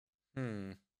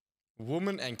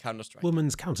Woman and Counter-Strike.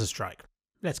 Woman's Counter-Strike.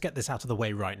 Let's get this out of the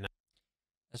way right now.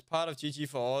 As part of GG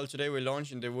for All, today we're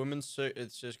launching the Women's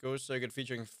CSGO circuit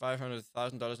featuring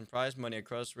 $500,000 in prize money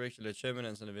across regular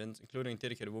tournaments and events, including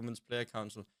dedicated Women's Player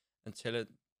Council and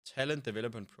talent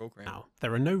development program. Now,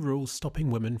 there are no rules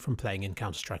stopping women from playing in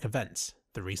Counter-Strike events.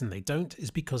 The reason they don't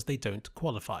is because they don't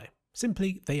qualify.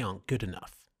 Simply, they aren't good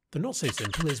enough. The not so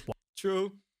simple is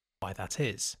why that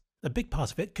is. A big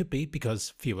part of it could be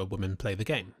because fewer women play the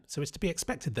game, so it's to be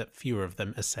expected that fewer of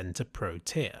them ascend to pro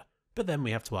tier. But then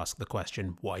we have to ask the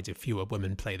question, why do fewer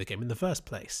women play the game in the first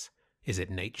place? Is it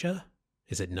nature?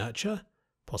 Is it nurture?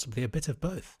 Possibly a bit of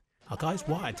both. Are guys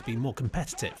wired to be more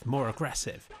competitive, more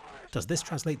aggressive? Does this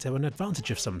translate to an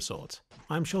advantage of some sort?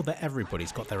 I'm sure that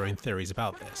everybody's got their own theories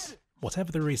about this.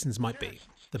 Whatever the reasons might be,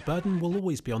 the burden will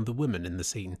always be on the women in the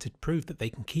scene to prove that they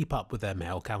can keep up with their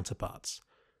male counterparts.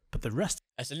 But the rest...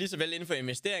 Altså lige så vel inden for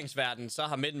investeringsverdenen, så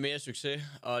har mænd mere succes,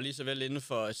 og lige så vel inden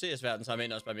for CS-verdenen, så har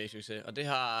mænd også bare mere succes. Og det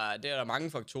er der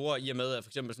mange faktorer i og med, at for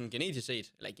eksempel sådan genetisk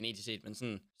set, eller ikke genetisk set, men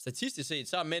sådan statistisk set,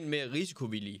 så er mænd mere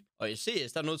risikovillige. Og i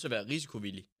CS, der er nødt til at være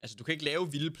risikovillig. Altså du kan ikke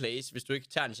lave vilde plays, hvis du ikke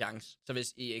tager en chance. Så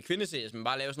hvis i kvinde-CS, man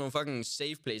bare laver sådan nogle fucking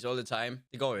safe plays all the time,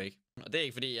 det går jo ikke. Og det er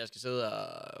ikke fordi, jeg skal sidde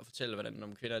og fortælle, hvordan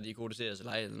nogle kvinder de er gode til CS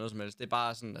eller ej, eller noget som helst. Det er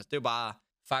bare sådan, altså det er jo bare...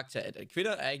 fakta, at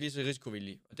kvinder er ikke lige så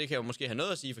risikovillige. Og det kan jo måske have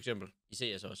noget at sige, for eksempel, i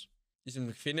CS også.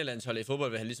 Ligesom kvindelandsholdet i fodbold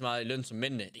vil have lige så meget i løn som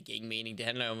mændene. Det giver ingen mening. Det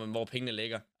handler jo om, hvor pengene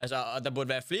ligger. Altså, og der burde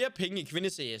være flere penge i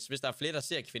kvinde-CS, hvis der er flere, der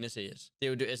ser kvinde-CS.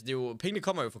 Pengene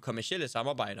kommer jo fra kommercielle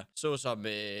samarbejder, såsom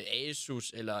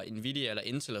Asus, eller Nvidia, eller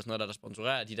Intel, og sådan noget, der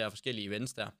sponsorerer de der forskellige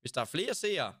events der. Hvis der er flere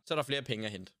seere, så er der flere penge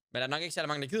at hente. Men der er nok ikke særlig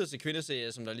mange, der gider til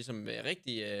kvinde-CS, som der ligesom eller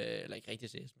ikke rigtig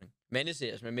CS, men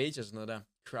mande-CS med majors og sådan noget der.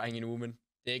 Crying in woman.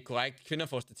 Det er ikke korrekt. Kvinder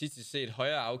får statistisk set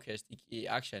højere afkast i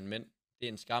aktier end mænd. Det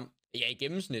er en skam. Ja, i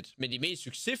gennemsnit. Men de mest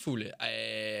succesfulde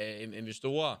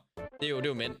investorer, det er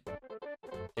jo mænd.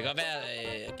 Det kan godt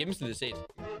være gennemsnitligt set.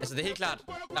 Altså, det er helt klart.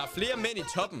 Der er flere mænd i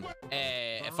toppen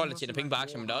af folk, der tjener penge på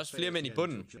aktier, men der er også flere mænd i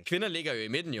bunden. Kvinder ligger jo i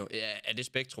midten jo af det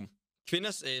spektrum.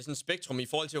 Kvinders sådan spektrum i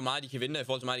forhold til, hvor meget de kan vinde, og i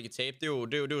forhold til, hvor meget de kan tabe,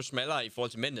 det er jo smallere i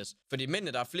forhold til mændenes. Fordi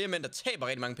mændene, der er flere mænd, der taber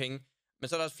rigtig mange penge, men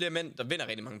så er der også flere mænd, der vinder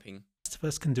rigtig mange penge.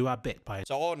 Can do our bit by...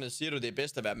 Så overordnet siger du, det er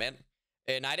bedst at være mand.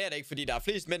 Nej, det er det ikke, fordi der er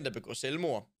flest mænd, der begår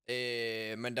selvmord.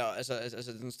 Men der,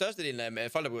 altså den største del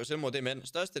af folk, der begår selvmord, det er mænd.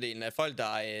 Størstedelen af folk,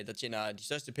 der tjener de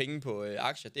største penge på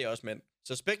aktier, det er også mænd.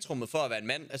 Så spektrummet for at være en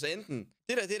mand, altså enten...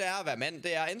 Det der er at være mand,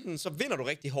 det er enten så vinder du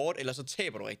rigtig hårdt, eller så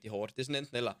taber du rigtig hårdt. Det er sådan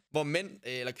enten eller. Hvor mænd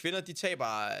eller kvinder, de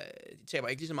taber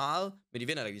ikke lige så meget, men de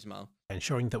vinder ikke lige så meget.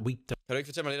 Ensuring that we Kan du ikke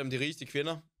fortælle mig lidt om de rigeste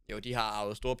kvinder? Jo, de har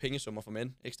arvet store pengesummer for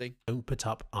mænd, ikke? Don't put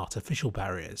up artificial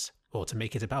barriers, or to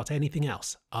make it about anything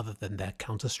else other than their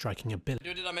counter-striking ability. Det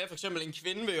er jo det der med, for eksempel en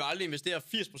kvinde vil jo aldrig investere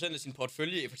 80% af sin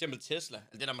portefølje i for eksempel Tesla.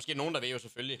 Eller det er der måske nogen, der vil jo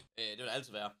selvfølgelig. Det vil der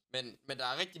altid være. Men der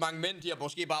er rigtig mange mænd, de har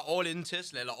måske bare all in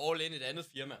Tesla, eller all in et andet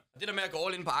firma. Og det der med at gå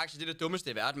all in på aktier, det er det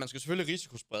dummeste i verden. Man skal selvfølgelig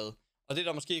risikosprede. Og det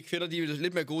der måske kvinder, de er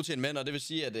lidt mere gode til end mænd, og det vil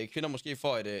sige, at kvinder måske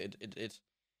får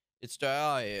et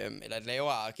større, eller et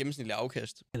lavere gennemsnitligt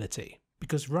afkast.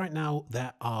 Because right now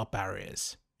there are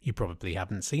barriers. You probably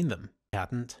haven't seen them. I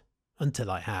hadn't until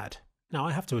I had. Now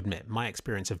I have to admit, my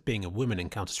experience of being a woman in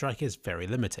Counter-Strike is very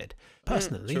limited.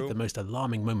 Personally, the most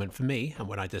alarming moment for me, and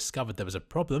when I discovered there was a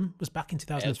problem, was back in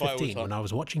 2015 when I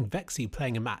was watching Vexy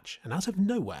playing a match, and out of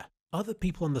nowhere, other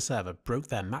people on the server broke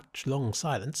their match-long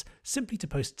silence simply to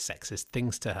post sexist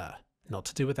things to her. Not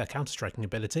to do with their counter-striking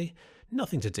ability,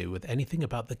 nothing to do with anything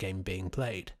about the game being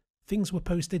played. Things were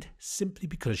posted simply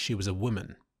because she was a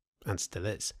woman, and still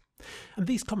is. And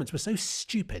these comments were so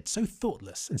stupid, so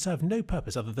thoughtless, and served no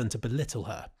purpose other than to belittle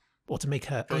her, or to make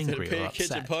her angry or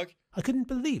upset. I couldn't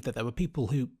believe that there were people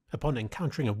who, upon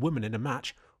encountering a woman in a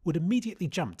match, would immediately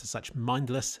jump to such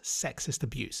mindless, sexist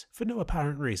abuse for no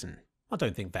apparent reason. I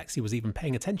don't think Vexy was even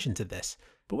paying attention to this,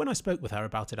 but when I spoke with her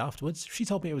about it afterwards, she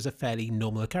told me it was a fairly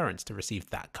normal occurrence to receive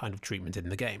that kind of treatment in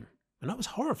the game, and I was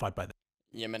horrified by that.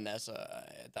 Jamen altså,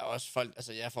 der er også folk,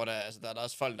 altså jeg får der er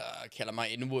også folk, der kalder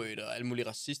mig n-word og alle mulige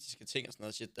racistiske ting og sådan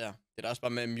noget shit der. Det er der også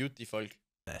bare med at mute de folk.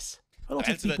 Yes. A lot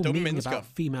of people meaning about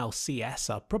female CS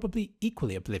are probably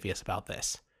equally oblivious about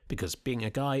this, because being a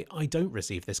guy, I don't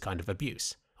receive this kind of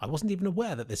abuse. I wasn't even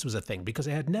aware that this was a thing because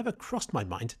it had never crossed my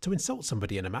mind to insult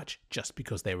somebody in a match just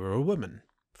because they were a woman.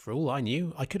 For all I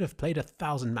knew, I could have played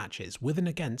 1,000 matches with and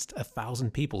against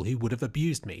 1,000 people who would have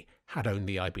abused me, had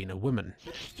only I been a woman.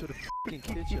 To the f***ing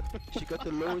kitchen. She got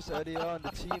the lowest ADR on the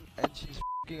team and she's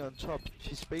f***ing on top.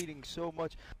 She's fading so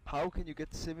much. How can you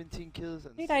get 17 kills?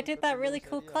 And dude, I did that really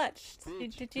cool clutch.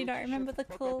 Did you not remember the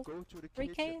cool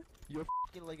 3K? You're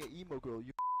f***ing like an emo girl.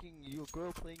 You're a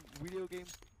girl playing video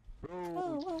games. Bro,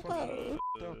 Whoa, it's whoa, fucking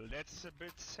whoa. That's a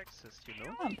bit sexist, you know?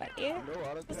 Come on, buddy. No,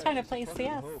 I don't Just care. trying to She's play a fucking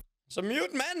CS. hoe. Så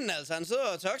mute manden, altså. Han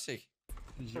sidder toxic.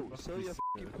 Bro, sell your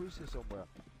fucking pussy somewhere.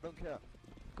 I don't care.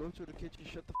 Go to the kitchen,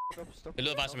 shut the fuck up, stop. Det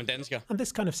lyder bare som en dansker. And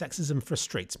this kind of sexism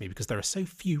frustrates me because there are so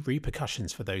few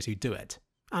repercussions for those who do it,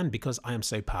 and because I am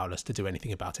so powerless to do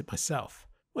anything about it myself.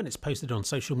 When it's posted on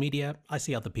social media, I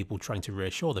see other people trying to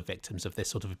reassure the victims of this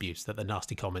sort of abuse that the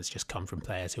nasty comments just come from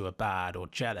players who are bad or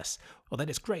jealous, or that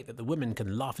it's great that the women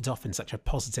can laugh it off in such a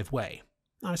positive way.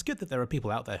 Now, it's good that there are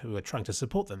people out there who are trying to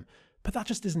support them, but that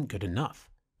just isn't good enough.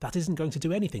 That isn't going to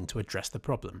do anything to address the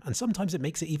problem, and sometimes it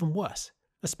makes it even worse,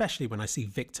 especially when I see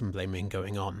victim blaming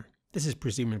going on. This is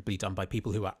presumably done by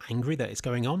people who are angry that it's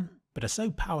going on, but are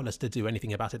so powerless to do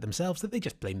anything about it themselves that they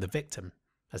just blame the victim,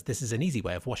 as this is an easy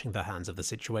way of washing their hands of the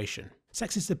situation.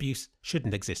 Sexist abuse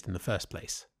shouldn't exist in the first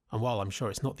place, and while I'm sure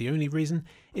it's not the only reason,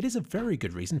 it is a very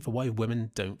good reason for why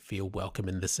women don't feel welcome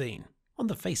in the scene. On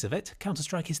the face of it,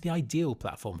 Counter-Strike is the ideal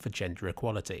platform for gender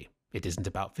equality. It isn't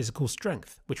about physical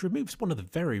strength, which removes one of the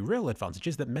very real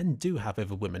advantages that men do have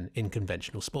over women in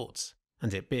conventional sports.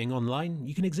 And it being online,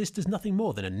 you can exist as nothing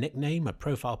more than a nickname, a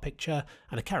profile picture,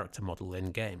 and a character model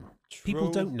in-game.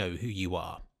 People don't know who you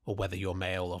are, or whether you're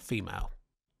male or female.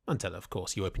 Until, of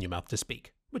course, you open your mouth to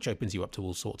speak, which opens you up to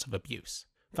all sorts of abuse.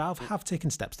 Valve have taken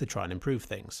steps to try and improve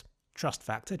things. Trust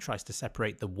Factor tries to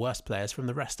separate the worst players from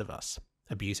the rest of us.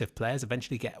 Abusive players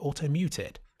eventually get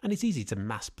auto-muted, and it's easy to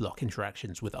mass block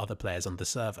interactions with other players on the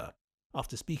server.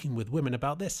 After speaking with women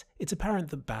about this, it's apparent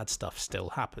that bad stuff still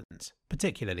happens,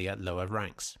 particularly at lower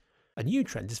ranks. A new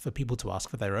trend is for people to ask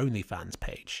for their OnlyFans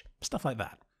page, stuff like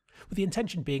that, with the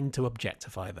intention being to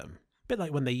objectify them. A bit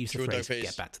like when they use the phrase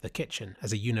 "get back to the kitchen"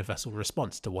 as a universal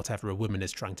response to whatever a woman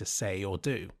is trying to say or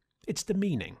do. It's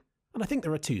demeaning, and I think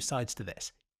there are two sides to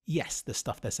this. Yes, the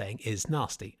stuff they're saying is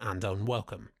nasty and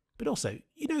unwelcome, but also,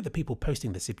 you know the people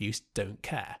posting this abuse don't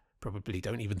care, probably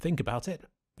don't even think about it.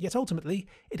 Yet ultimately,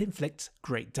 it inflicts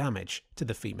great damage to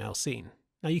the female scene.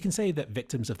 Now you can say that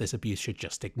victims of this abuse should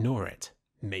just ignore it.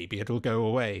 Maybe it'll go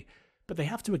away, but they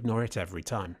have to ignore it every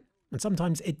time. And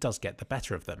sometimes it does get the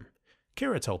better of them.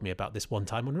 Kira told me about this one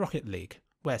time on Rocket League,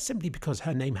 where simply because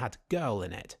her name had girl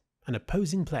in it, an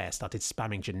opposing player started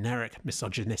spamming generic,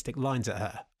 misogynistic lines at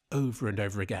her, over and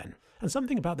over again. And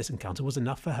something about this encounter was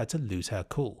enough for her to lose her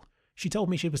cool. She told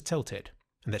me she was tilted,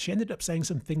 and that she ended up saying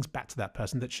some things back to that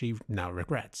person that she now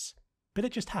regrets. But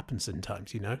it just happens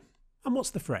sometimes, you know? And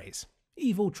what's the phrase?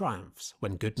 Evil triumphs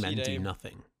when good men do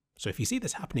nothing. So if you see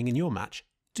this happening in your match,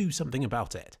 do something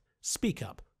about it. Speak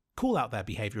up, call out their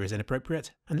behaviour as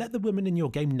inappropriate, and let the women in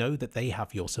your game know that they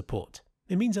have your support.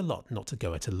 It means a lot not to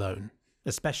go it alone,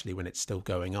 especially when it's still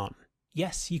going on.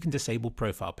 Yes, you can disable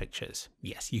profile pictures.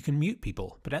 Yes, you can mute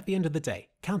people, but at the end of the day,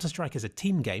 Counter-Strike is a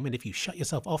team game, and if you shut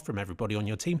yourself off from everybody on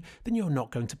your team, then you're not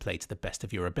going to play to the best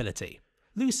of your ability.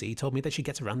 Lucy told me that she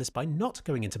gets around this by not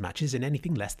going into matches in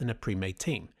anything less than a pre-made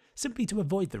team, simply to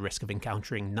avoid the risk of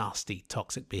encountering nasty,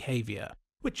 toxic behaviour,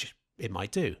 which it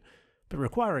might do, but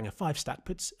requiring a 5-stack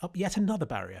puts up yet another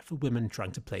barrier for women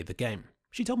trying to play the game.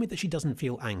 She told me that she doesn't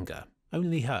feel anger,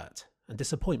 only hurt, and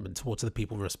disappointment towards the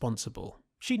people responsible.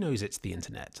 She knows it's the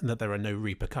internet, and that there are no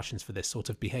repercussions for this sort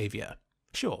of behaviour.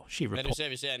 Sure, she reports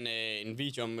en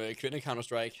video om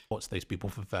kvinde-Counter-Strike. Those people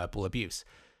for verbal abuse,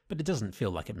 but it doesn't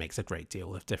feel like it makes a great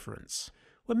deal of difference.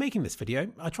 When making this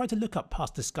video, I tried to look up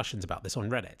past discussions about this on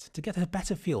Reddit to get a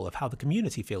better feel of how the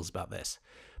community feels about this,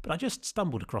 but I just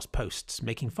stumbled across posts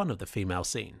making fun of the female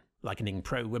scene, likening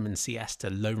pro-women CS to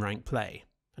low-rank play.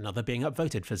 Another being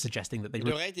upvoted for suggesting that they... Det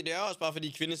er jo rigtigt, det er også bare fordi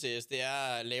kvinde-CS, det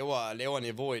er lavere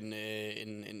niveau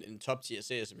end top-tier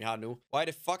CS, som vi har nu. Why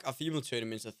the fuck are female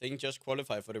tournaments a thing? Just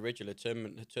qualify for the regular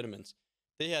tournaments.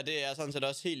 Det her, det er jeg sådan set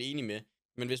også helt enig med.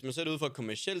 Men hvis man ser det ud fra et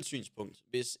kommercielt synspunkt,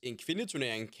 hvis en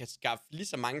kvindeturnering kan skaffe lige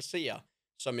så mange seere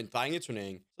som en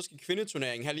drengeturnering, så skal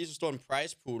kvindeturneringen have lige så stor en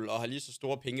prize pool og have lige så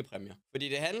store pengepræmier. Fordi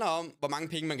det handler om, hvor mange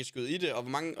penge man kan skyde i det,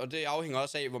 og det afhænger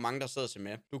også af, hvor mange der sidder sig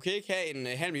med. Du kan ikke have en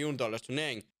 $500,000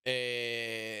 turnering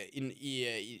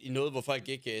i noget, hvor folk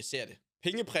ikke ser det.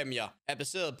 Pengepræmier er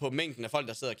baseret på mængden af folk,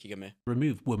 der sidder og kigger med.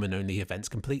 Remove women-only events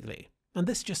completely. And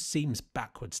this just seems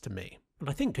backwards to me, and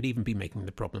I think could even be making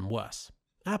the problem worse.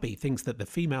 Abby thinks that the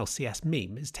female CS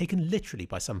meme is taken literally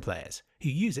by some players, who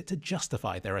use it to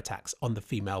justify their attacks on the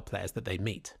female players that they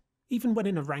meet. Even when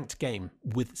in a ranked game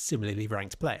with similarly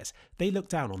ranked players, they look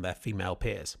down on their female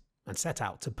peers, and set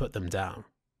out to put them down,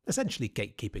 essentially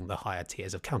gatekeeping the higher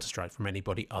tiers of Counter-Strike from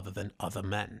anybody other than other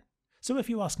men. So if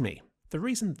you ask me, the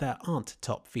reason there aren't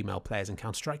top female players in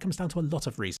Counter-Strike comes down to a lot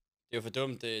of reasons. Det er jo for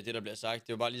dumt, det der bliver sagt. Det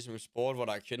er jo bare ligesom sport, hvor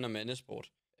der er kvinder- og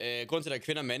mandesport. Grunden til, at der er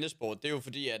kvinder- og mandesport, det er jo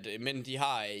fordi, at mænd, de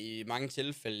har i mange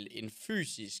tilfælde en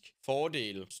fysisk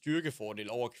fordel, styrkefordel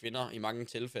over kvinder i mange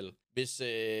tilfælde. Hvis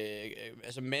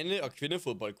altså mande- og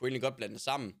kvindefodbold kunne egentlig godt blande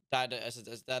sammen. Jeg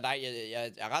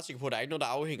er ret sikker på, at der er ikke noget, der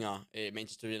afhænger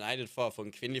Manchester United for at få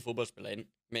en kvindelig fodboldspiller ind.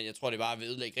 Men jeg tror, det bare vil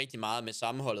ødelægge rigtig meget med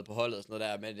sammenholdet på holdet og sådan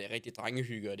noget der, med det rigtig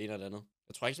drengehygge og det ene og det andet.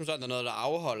 Jeg tror ikke som sådan, der er noget, der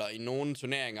afholder i nogle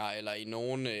turneringer eller i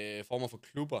nogle former for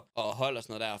klubber og hold og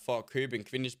sådan noget der, for at købe en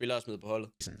kvindelig spiller og smide på holdet.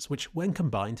 Which, when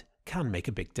combined, can make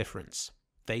a big difference.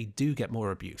 They do get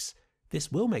more abuse.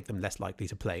 This will make them less likely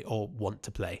to play or want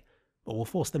to play, or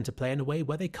will force them to play in a way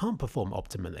where they can't perform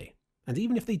optimally. And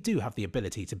even if they do have the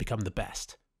ability to become the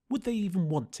best, would they even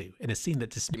want to in a scene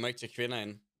that De må ikke tage kvinder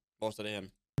ind. Hvor står det her?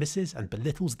 dismisses and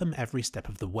belittles them every step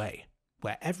of the way,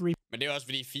 where every Men det er også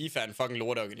fordi FIFA er en fucking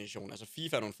lorteorganisation. Altså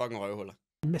FIFA er nogle fucking røvhuller.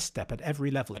 misstep at every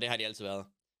level Og det har de altid været.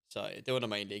 Så det undrer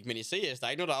mig egentlig ikke. Men i CS, der er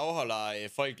ikke noget, der afholder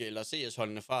folk eller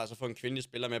CS-holdene fra, så få en kvindelig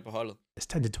spiller med på holdet. is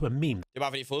tended to a meme Det er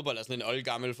bare fordi fodbold er sådan en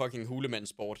oldgammel fucking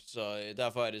hulemandssport. Så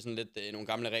derfor er det sådan lidt nogle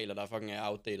gamle regler, der fucking er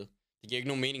outdated. Det giver ikke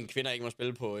nogen mening, at kvinder ikke må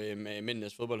spille på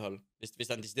mændenes fodboldhold. Hvis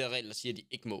der er en decideret regel, der siger, at de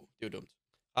ikke må. Det er jo dumt.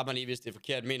 Ret mig lige, hvis det er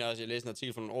forkert. Jeg mener også, at jeg læste en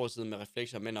artikel for nogle år siden med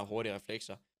reflekser. Mænd har hurtige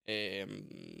reflekser.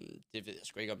 Det ved jeg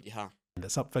sgu ikke, om de har.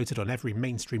 that's upvoted on every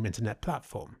mainstream internet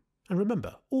platform. And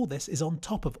remember, all this is on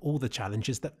top of all the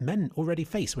challenges that men already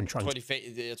face when trying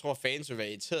Jeg tror fans vil være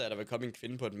irriteret, at der vil komme en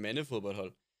kvinde på et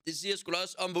mandefodboldhold. Det siger sgu da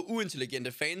også om, hvor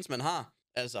uintelligente fans man har.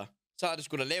 Altså, så er det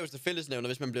sgu da laveste fællesnævner,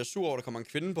 hvis man bliver sur over, at der kommer en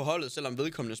kvinde på holdet, selvom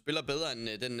vedkommende spiller bedre end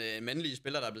den mandlige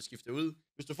spiller, der er blevet skiftet ud.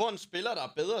 Hvis du får en spiller, der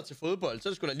er bedre til fodbold, så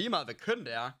er det sgu da lige meget, hvad køn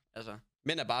det er. Altså,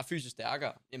 mænd er bare fysisk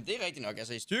stærkere. Jamen, det er rigtigt nok.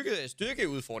 Altså, i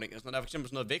styrkeudfordringer, sådan noget, der er for eksempel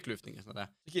sådan noget vægtløftning og sådan noget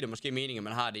der, så giver det måske mening, at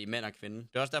man har det i mænd og kvinde.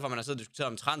 Det er også derfor, man har siddet og diskuteret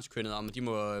om transkønnet, om de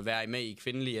må være med i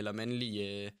kvindelige eller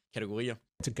mandlige kategorier.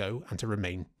 to go and to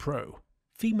remain pro.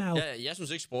 Female Jeg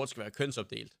synes ikke, sport skal være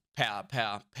kønsopdelt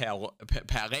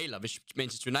per regler. Hvis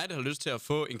Manchester United har lyst til at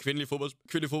få en kvindelig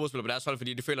fodboldspiller på deres hold,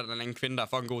 fordi de føler, at der er en kvinde, der er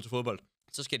fucking god til fodbold,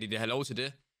 så skal de have lov til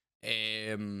det.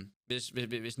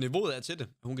 Hvis niveauet er til det,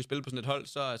 og hun kan spille på sådan et hold,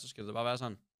 så skal det bare være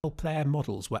sådan. player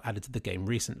models were added to the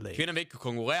game recently, Kvinder vil ikke kunne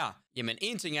konkurrere. Jamen,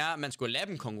 en ting er, at man skulle lade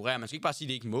dem konkurrere. Man skal ikke bare sige, at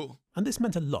de ikke må. and this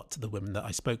meant a lot to the women that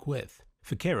I spoke with.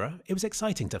 For Kira, it was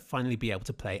exciting to finally be able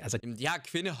to play as a Jamen, de har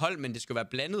kvindehold, men det skal være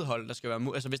blandet hold. Der skal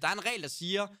være altså, hvis der er en regel, der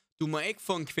siger, du må ikke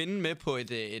få en kvinde med på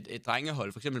et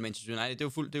drengehold, for eksempel Manchester United,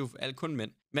 det er jo alle kun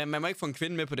mænd. Men man må ikke få en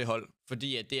kvinde med på det hold,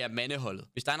 fordi at det er mandeholdet.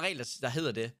 Hvis der er en regel, der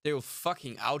hedder det, det er jo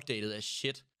fucking outdated as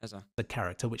shit. Altså.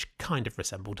 character which kind of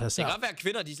resembled Det herself. kan godt være, at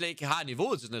kvinder de slet ikke har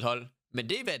niveauet til sådan et hold. Men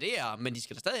det er, hvad det er. Men de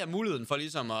skal da stadig have muligheden for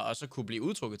ligesom at så kunne blive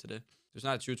udtrukket til det. Det er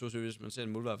snart 2022, hvis man ser en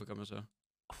mulighed for at komme så.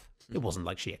 It wasn't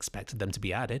like she expected them to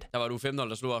be added. Der var du 15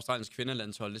 der slog Australiens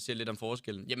kvindelandshold. Det siger lidt om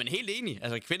forskellen. Jamen helt enig.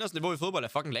 Altså kvinders niveau i fodbold er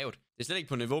fucking lavt. Det er slet ikke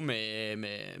på niveau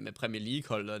med Premier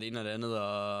League-hold og det ene og det andet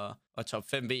og top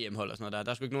 5 VM-hold og sådan noget der.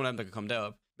 Der er sgu ikke nogen af dem, der kan komme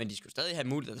derop. Men de skal stadig have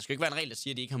mulighed. Der skal ikke være en regel, der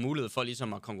siger, at de ikke har mulighed for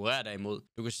ligesom at konkurrere derimod.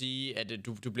 Du kan sige, at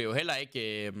du bliver jo heller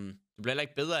ikke... Du bliver heller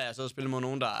ikke bedre af at sidde og spille mod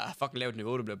nogen, der er fucking lavt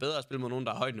niveau. Du bliver bedre af at spille mod nogen,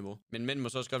 der er højt niveau. Men mænd må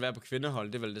så også godt være på kvindehold.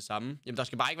 Det er vel det samme. Jamen, der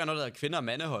skal bare ikke være noget, der hedder kvinder- og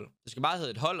mandehold. Det skal bare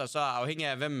hedde et hold, og så afhængig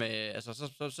af hvem... så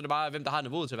er det bare, hvem der har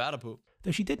niveauet til at være der på.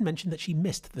 Though she did mention that she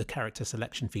missed the character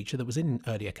selection feature that was in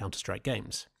earlier Counter-Strike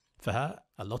games. For her,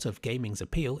 a lot of gaming's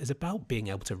appeal is about being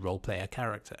able to roleplay a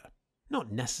character.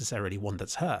 Not necessarily one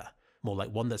that's her, more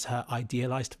like one that's her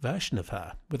idealized version of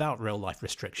her, without real-life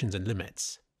restrictions and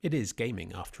limits. It is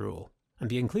gaming, after all. And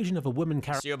the inclusion of a woman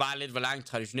character Det siger jo bare lidt, hvor langt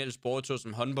traditionelle sport,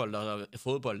 som håndbold og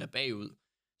fodbold er bagud.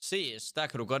 CS, der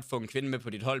kan du godt få en kvinde med på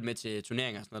dit hold med til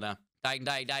turneringer og sådan noget der.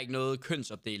 Der er ikke noget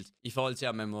kønsopdelt i forhold til,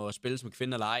 om man må spille som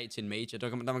kvinde eller ej til en major.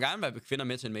 Der må gerne være kvinder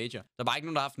med til en major. Der er bare ikke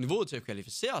nogen, der har haft niveauet til at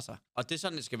kvalificere sig. Og det er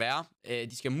sådan, det skal være.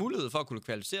 De skal have mulighed for at kunne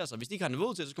kvalificere sig. Hvis de ikke har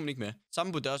niveauet til det, så kommer de ikke med.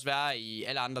 Samme burde det også være i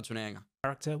alle andre turneringer.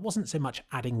 wasn't so much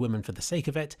adding women for the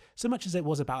sake of it, so much as it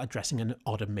was about addressing an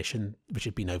odd omission which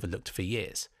had been overlooked for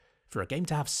years. For a game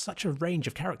to have such a range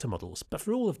of character models, but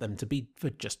for all of them to be for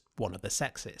just one of the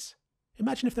sexes.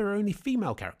 Imagine if there were only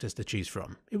female characters to choose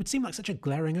from. It would seem like such a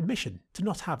glaring omission to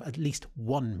not have at least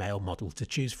one male model to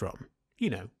choose from. You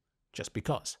know, just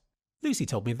because. Lucy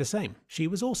told me the same. She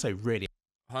was also really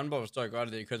Håndbold forstår jeg godt,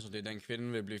 at det er kønsopdelt. Den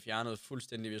kvinde vil blive fjernet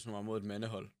fuldstændig, hvis hun var mod et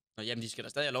mandehold. Og jamen, de skal da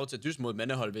stadig have lov til at dyste mod et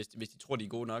mandehold, hvis de tror, de er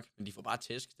gode nok. Men de får bare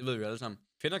tæsk. Det ved vi jo alle sammen.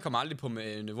 Kvinder kommer aldrig på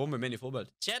niveau med mænd i fodbold.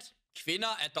 Chat. Kvinder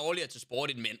er dårligere til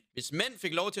sport end mænd. Hvis mænd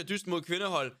fik lov til at dyste mod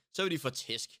kvindehold, så vil de få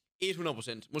tæsk.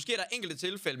 100%. Måske er der enkelte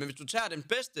tilfælde, men hvis du tager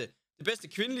det bedste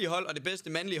kvindelige hold og det bedste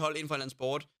mandlige hold inden for en anden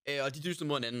sport, og de dyster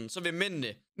mod hinanden, så vil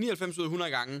mændene 99 ud af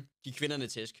 100 gange give kvinderne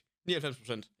tæsk.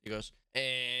 99%, ikke også?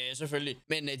 Selvfølgelig.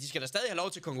 Men de skal da stadig have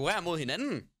lov til at konkurrere mod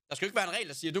hinanden. Der skal jo ikke være en regel,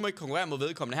 der siger, at du må ikke konkurrere mod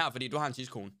vedkommende her, fordi du har en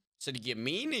tidskone. Så det giver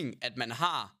mening, at man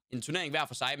har en turnering hver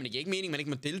for sig, men det giver ikke mening, at man ikke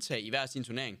må deltage i hver sin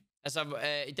turnering. Altså,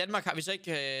 i Danmark har vi så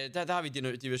ikke, der har vi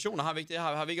divisioner, har vi ikke det?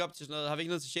 Har vi ikke op til sådan noget, har vi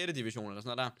ikke ned til 6. division eller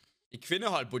sådan noget der? Et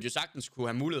kvindehold burde jo sagtens kunne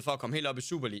have mulighed for at komme helt op i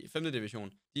Superliga, 5.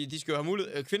 division. De skal jo have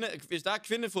mulighed, hvis der er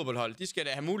kvindefodboldhold, de skal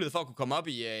da have mulighed for at kunne komme op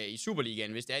i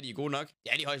Superligaen, hvis det er, de er gode nok.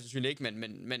 Det er de højst sandsynligt ikke,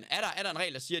 men er der en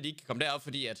regel, der siger, at de ikke kan komme derop,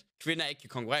 fordi at kvinder ikke kan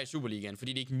konkurrere i Superligaen,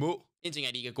 fordi de ikke må? En ting er,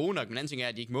 at de ikke er gode nok, men anden ting er,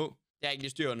 at de ikke må. Det er ikke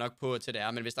lige styr nok på til det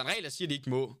er, men hvis der er en regel, der siger, at de ikke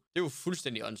må, det er jo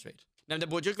fuldstændig åndssvagt. Jamen, der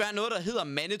burde jo ikke være noget, der hedder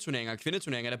mandeturneringer og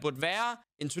kvindeturneringer. Der burde være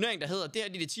en turnering, der hedder, det her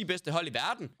de 10 bedste hold i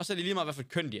verden, og så er det lige meget, hvad for et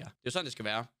køn de er. Det er jo sådan, det skal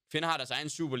være. Kvinder har deres egen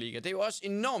Superliga. Det er jo også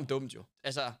enormt dumt jo.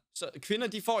 Altså, så kvinder,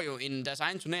 de får jo deres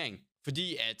egen turnering,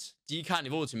 fordi at de ikke har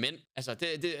niveauet til mænd. Altså,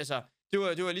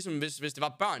 det var ligesom, hvis det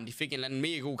var børn, de fik en eller anden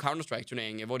mega god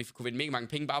Counter-Strike-turnering, hvor de kunne vinde mega mange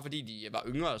penge, bare fordi de var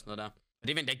yngre og sådan noget der. Og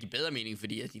det vil endda give bedre mening,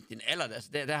 fordi at den alder, altså,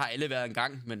 der har alle været en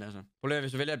gang, men altså... Problemet er,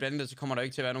 hvis du vælger at blande det, så kommer der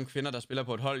ikke til at være nogen kvinder, der spiller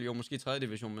på et hold, jo måske 3.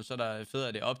 division, men så er der federe,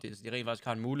 at det er opdelt, så de rent faktisk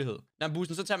har en mulighed. Når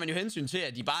bussen, så tager man jo hensyn til,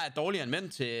 at de bare er dårligere end mænd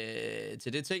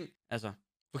til det ting, altså...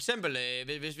 For eksempel,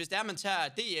 hvis det er, man tager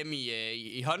DM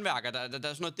i håndværker, der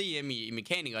er sådan noget DM i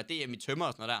mekaniker og DM i tømmer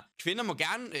og sådan noget der. Kvinder må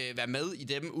gerne være med i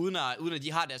dem, uden at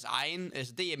de har deres egen,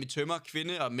 altså DM i tømmer,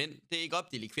 kvinde og mænd. Det er ikke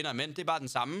opdelt i kvinder og mænd, det er bare den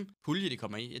samme pulje, de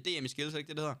kommer i. DM i skills, ikke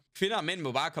det hedder? Kvinder og mænd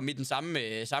må bare komme i den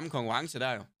samme konkurrence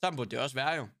der jo. Sådan burde det også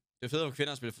være jo. Det er federe for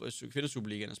kvinder at spille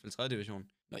kvindesuperligaen og spille 3. division.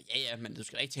 Nå ja, men du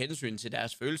skal da ikke tage hensyn til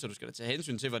deres følelser, du skal da tage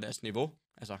hensyn til, hvad deres niveau.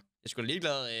 Altså, jeg skulle da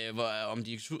ligeglad, om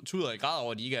de tuder i grad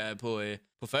over, at de ikke er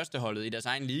på førsteholdet i deres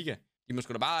egen liga. De må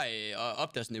sgu da bare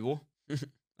op deres niveau.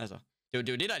 Altså, det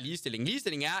er jo det, der er ligestilling.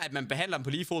 Ligestilling er, at man behandler dem på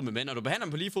lige fod med mænd, og du behandler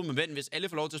dem på lige fod med mænd, hvis alle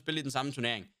får lov til at spille i den samme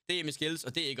turnering. Det er med skills,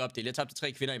 og det er ikke opdelt. Jeg tabte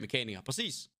 3 kvinder i mekaniker.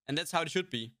 Præcis. And that's how it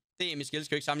should be. DM i skills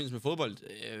skal jo ikke sammenlignes med fodbold.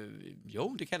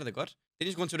 Jo, det kan det da godt. Det er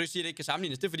lige grund til, at du ikke siger, at det ikke kan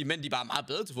sammenlignes. Det er, fordi mænd de er bare meget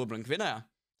bedre til fodbold, end kvinder er. Der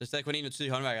er stadig kun 21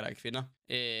 håndværkere, der er kvinder.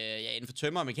 Ja, inden for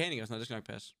tømmer og mekanikere og sådan noget, det skal nok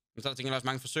passe. Men så er der tænker også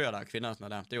mange frisører, der er kvinder og sådan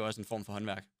noget der. Det er jo også en form for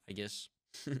håndværk, I guess.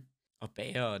 Og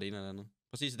bager og det ene eller andet.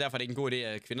 Præcis, og derfor er det ikke en god idé,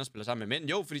 at kvinder spiller sammen med mænd.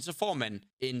 Jo, fordi så får man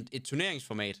et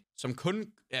turneringsformat, som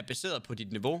kun er baseret på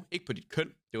dit niveau, ikke på dit køn.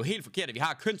 Det er jo helt forkert, at vi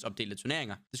har kønsopdelte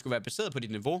turneringer. Det skulle være baseret på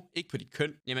dit niveau, ikke på dit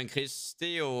køn. Jamen Chris,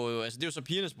 det er jo så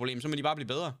pigernes problem, så må de bare blive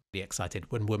bedre. Excited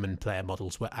when women player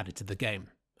models were added to the game,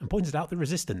 and pointed out the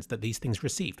resistance that these things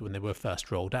received when they were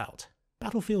first rolled out.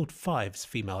 Battlefield 5's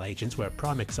female agents were a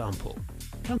prime example.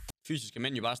 Fysiske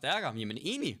mænd jo bare stærkere, jamen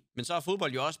enig. Men så er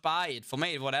fodbold jo også bare et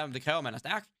format, hvor det kræver, at man er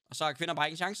stærk. Og så har kvinder bare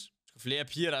ikke en chance. Der skal flere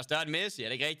piger, der er større end Messi, er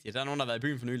det ikke rigtigt? Der er nogen, der har været i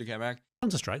byen for nylig, kan jeg mærke.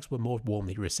 Counter-Strikes were more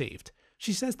warmly received.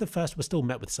 She says the first were still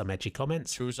met with some edgy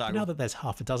comments, but now that there's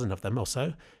half a dozen of them or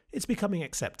so, it's becoming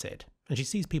accepted, and she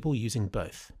sees people using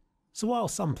both. So while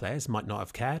some players might not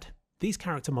have cared, these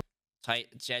character models...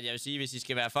 Chat, jeg vil sige, hvis I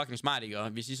skal være fucking smart, ikke? Og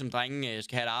hvis I som drenge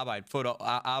skal have et arbejde, få et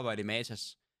arbejde i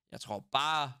Matas, jeg tror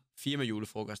bare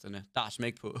firma-julefrokosterne, der er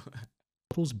smæk på.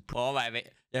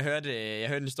 Jeg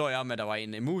hørte en historie om, at der var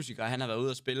en musiker, han har været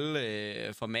ude at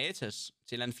spille for Matas til en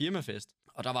eller anden firmafest.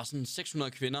 Og der var sådan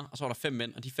 600 kvinder, og så var der 5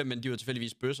 mænd, og de 5 mænd, de var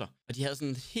tilfældigvis bøsser. Og de havde sådan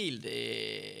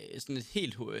et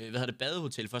helt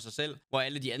badehotel for sig selv, hvor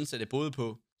alle de ansatte boede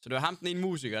på. Så det var ham, den ene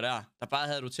musiker der bare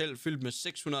havde et hotel fyldt med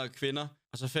 600 kvinder,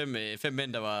 og så 5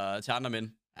 mænd, der var til andre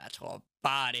mænd. Jeg tror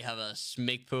bare, det har været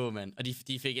smæk på, mand. Og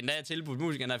de fik endda tilbudt,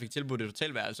 musikerne der fik tilbudt et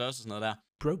hotelværelse også og sådan noget der.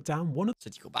 Broke down one of... Så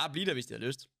de kunne bare blive der, hvis de havde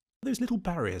lyst. Those little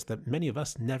barriers that many of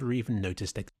us never even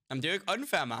noticed. Jamen, det er jo ikke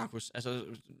unfair, Markus. Altså,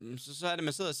 så er det,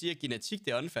 man sidder og siger, at genetik, det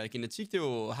er unfair. Genetik, det er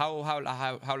jo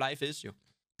how life is, jo.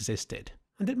 Existed.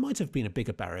 And it might have been a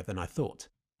bigger barrier than I thought.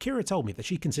 Kira told me that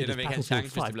she considers Battlefield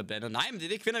 5... Nej, men det er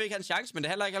det, kvinder vil ikke have en chance, men det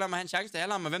handler ikke om at have en chance, det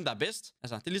handler om, hvem der er bedst.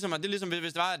 Altså, det er ligesom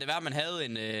hvis det var, at man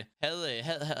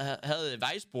havde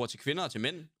vejspor til kvinder og til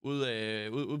mænd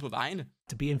ude på vejene.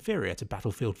 To be inferior to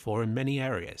Battlefield 4 in many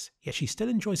areas, yet she still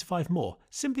enjoys 5 more,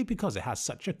 simply because it has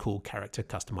such a cool character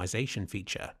customization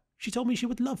feature. She told me she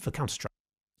would love for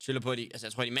Counter-Strike. På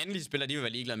jeg tror, de mandlige spillere, de vil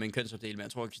være ligeglade med en kønsopdeling, men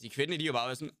jeg tror, de kvindelige, de vil bare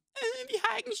være sådan, vi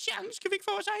har ikke en chance, skal vi ikke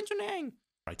få vores egen turnering?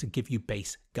 To give you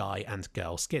base guy and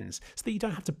girl skins, so that you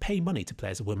don't have to pay money to play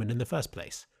as a woman in the first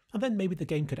place. And then maybe the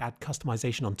game could add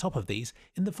customization on top of these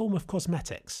in the form of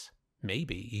cosmetics.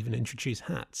 Maybe even introduce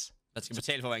hats. Der skal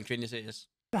betale for at være en kvinde i CS.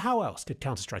 But how else could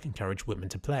Counter-Strike encourage women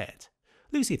to play it?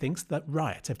 Lucy thinks that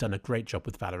Riot have done a great job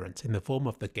with Valorant in the form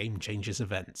of the Game Changers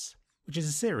events, which is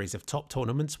a series of top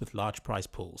tournaments with large prize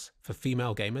pools for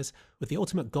female gamers, with the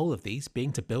ultimate goal of these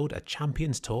being to build a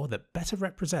Champions Tour that better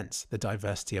represents the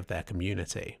diversity of their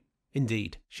community.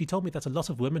 Indeed, she told me that a lot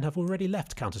of women have already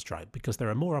left Counter-Strike because there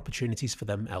are more opportunities for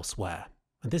them elsewhere.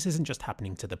 And this isn't just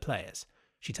happening to the players.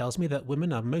 She tells me that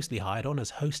women are mostly hired on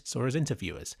as hosts or as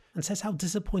interviewers, and says how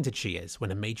disappointed she is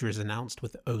when a major is announced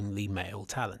with only male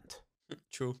talent.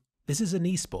 True. This is an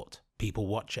esport, people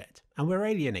watch it, and we're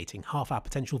alienating half our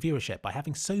potential viewership by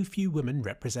having so few women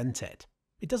represented.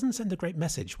 It doesn't send a great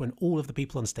message when all of the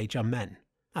people on stage are men,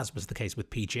 as was the case with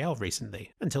PGL recently,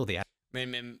 until the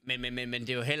Men det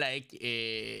er jo heller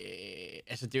ikke...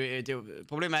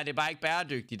 problemet er, at det er bare ikke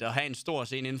bæredygtigt at have en stor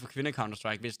scene inden for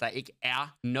kvinde-Counter-Strike, hvis der ikke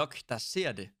er nok, der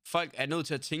ser det. Folk er nødt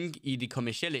til at tænke i de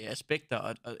kommercielle aspekter,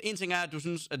 og en ting er, at du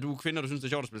synes, at du er kvinde, og du synes, det er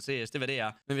sjovt at spille CS, det er, hvad det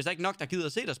er. Men hvis der ikke er nok, der gider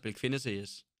at se dig spille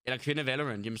kvinde-CS, eller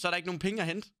kvinde-Valorant, jamen så er der ikke nogen penge at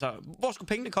hente. Så hvor skulle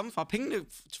pengene komme fra? Pengene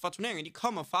fra turneringen, de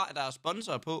kommer fra, at der er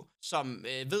sponsorer på, som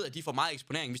ved, at de får meget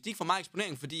eksponering. Hvis de ikke får meget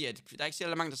eksponering, fordi at der ikke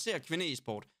er mange, der ser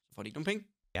kvinde-e-sport, så får de ikke nogen penge.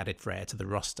 added Freya to the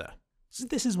roster. So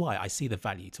this is why I see the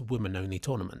value to women-only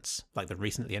tournaments, like the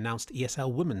recently announced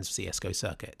ESL Women's CSGO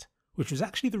circuit, which was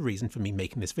actually the reason for me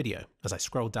making this video, as I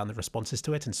scrolled down the responses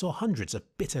to it and saw hundreds of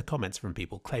bitter comments from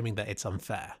people claiming that it's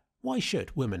unfair. Why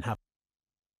should women have...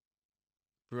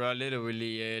 Bro,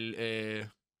 literally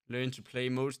learn to play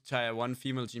most tier 1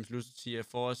 female teams lose to tier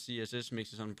 4 CSS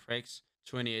mixes on Prax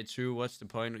 28-2. What's the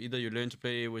point? Either you learn to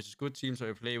play with good teams or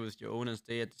you play with your own and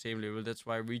stay at the same level. That's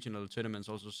why regional tournaments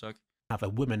also suck. Have a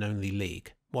women-only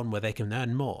league, one where they can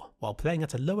earn more, while playing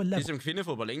at a lower level. Ligesom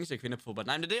kvindefodbold, ingen ser kvindefodbold.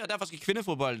 Nej, men det er det, og derfor skal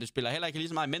kvindefodbold, det spiller heller ikke lige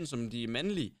så meget mænd som de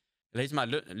mandlige. Eller lige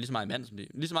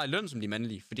så meget løn som de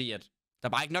mandlige, fordi at der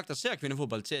er bare ikke nok, der ser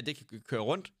kvindefodbold til, at det kan køre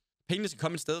rundt. Pengene skal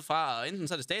komme et sted fra, og enten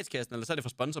så er det statskassen, eller så er det fra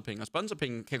sponsorpenge. Og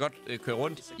sponsorpenge kan godt køre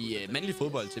rundt i mandlig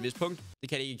fodbold til et vist punkt. Det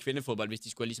kan det ikke i kvindefodbold, hvis de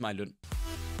skulle have lige så meget løn.